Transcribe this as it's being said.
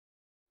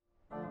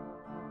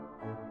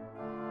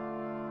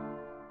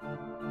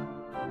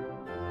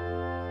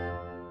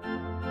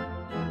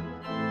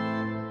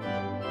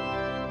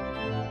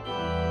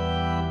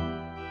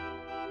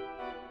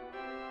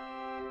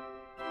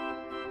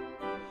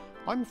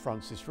I'm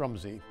Francis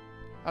Rumsey,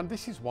 and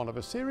this is one of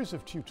a series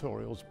of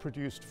tutorials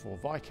produced for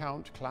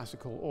Viscount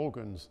classical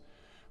organs,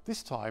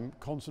 this time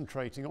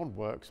concentrating on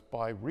works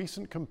by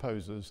recent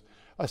composers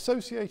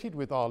associated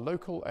with our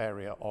local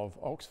area of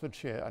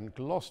Oxfordshire and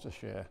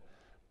Gloucestershire.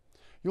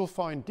 You'll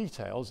find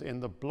details in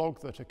the blog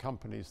that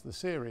accompanies the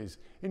series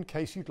in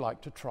case you'd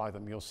like to try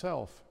them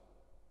yourself.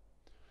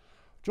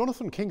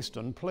 Jonathan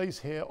Kingston plays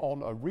here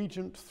on a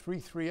Regent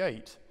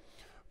 338,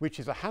 which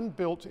is a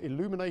hand-built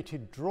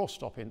illuminated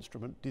drawstop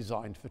instrument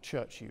designed for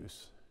church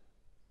use.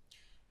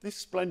 This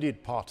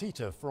splendid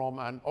Partita from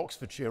An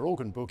Oxfordshire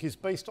Organ Book is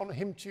based on a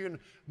hymn tune,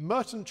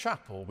 Merton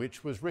Chapel,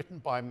 which was written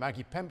by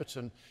Maggie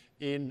Pemberton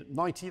in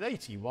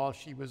 1980 while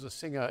she was a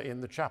singer in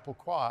the chapel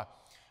choir.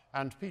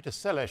 And Péter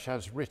Szeles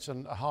has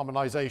written a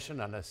harmonization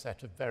and a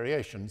set of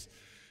variations.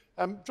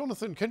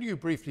 Jonathan, can you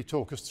briefly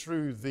talk us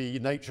through the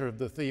nature of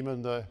the theme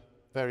and the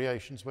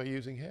variations we're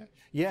using here?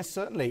 Yes,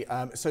 certainly.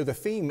 So the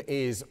theme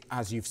is,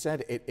 as you've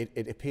said,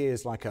 it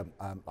appears like a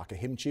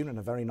hymn tune, and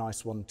a very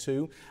nice one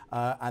too,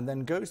 and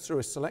then goes through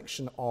a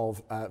selection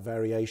of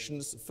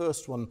variations. The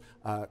first one,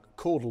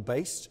 chordal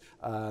based,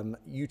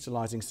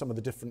 utilising some of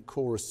the different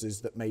choruses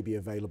that may be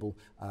available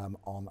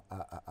on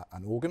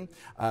an organ.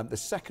 The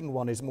second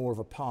one is more of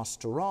a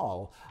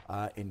pastoral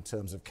in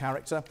terms of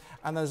character,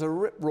 and there's a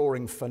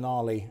rip-roaring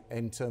finale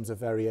in terms of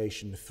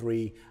variation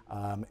 3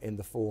 in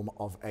the form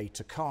of a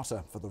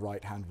toccata for the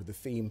right hand with the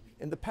theme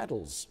in the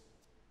pedals.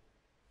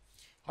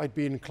 I'd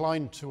be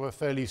inclined to a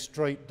fairly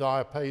straight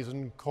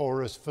diapason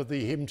chorus for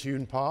the hymn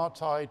tune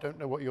part. I don't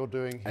know what you're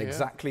doing here.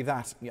 Exactly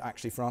that,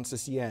 actually,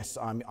 Francis. Yes,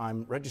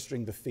 I'm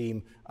registering the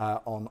theme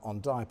on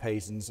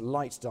diapasons,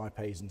 light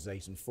diapasons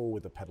 8 and 4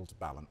 with a pedal to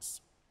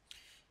balance.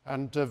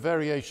 And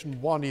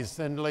variation 1 is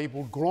then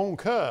labelled grand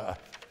chœur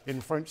in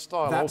French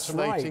style, That's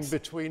alternating right.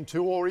 between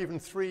 2 or even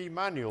 3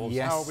 manuals.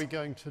 Yes. How are we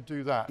going to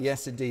do that?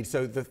 Yes, indeed.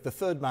 So the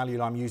third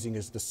manual I'm using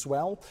is the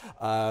swell,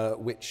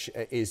 which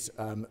is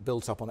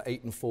built up on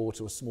 8 and 4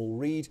 to a small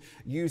reed,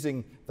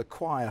 using the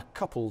choir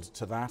coupled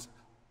to that,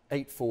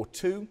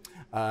 8-4-2,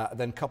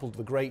 then coupled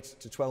the great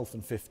to 12th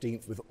and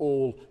 15th with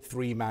all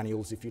 3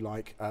 manuals, if you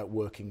like,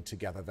 working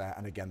together there,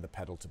 and again the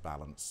pedal to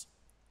balance.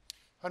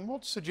 And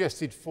what's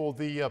suggested for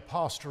the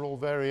pastoral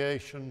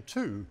variation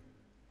 2?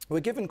 We're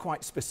given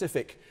quite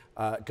specific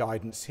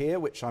guidance here,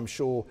 which I'm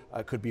sure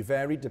could be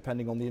varied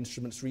depending on the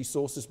instrument's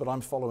resources, but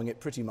I'm following it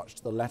pretty much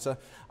to the letter.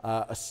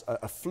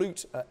 A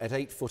flute at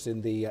 8 foot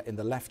in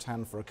the left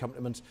hand for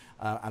accompaniment,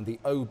 and the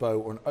oboe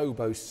or an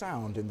oboe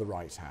sound in the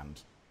right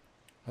hand.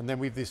 And then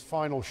with this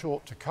final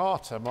short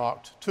toccata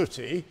marked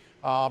tutti,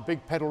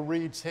 big pedal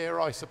reeds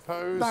here, I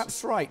suppose?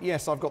 That's right,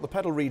 yes. I've got the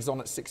pedal reeds on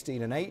at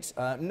 16 and 8.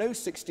 No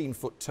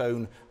 16-foot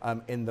tone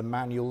in the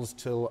manuals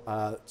till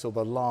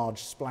the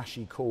large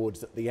splashy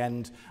chords at the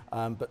end,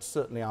 but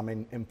certainly I'm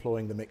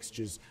employing the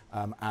mixtures,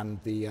 and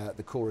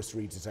the chorus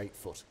reeds at 8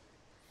 foot.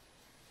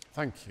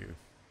 Thank you.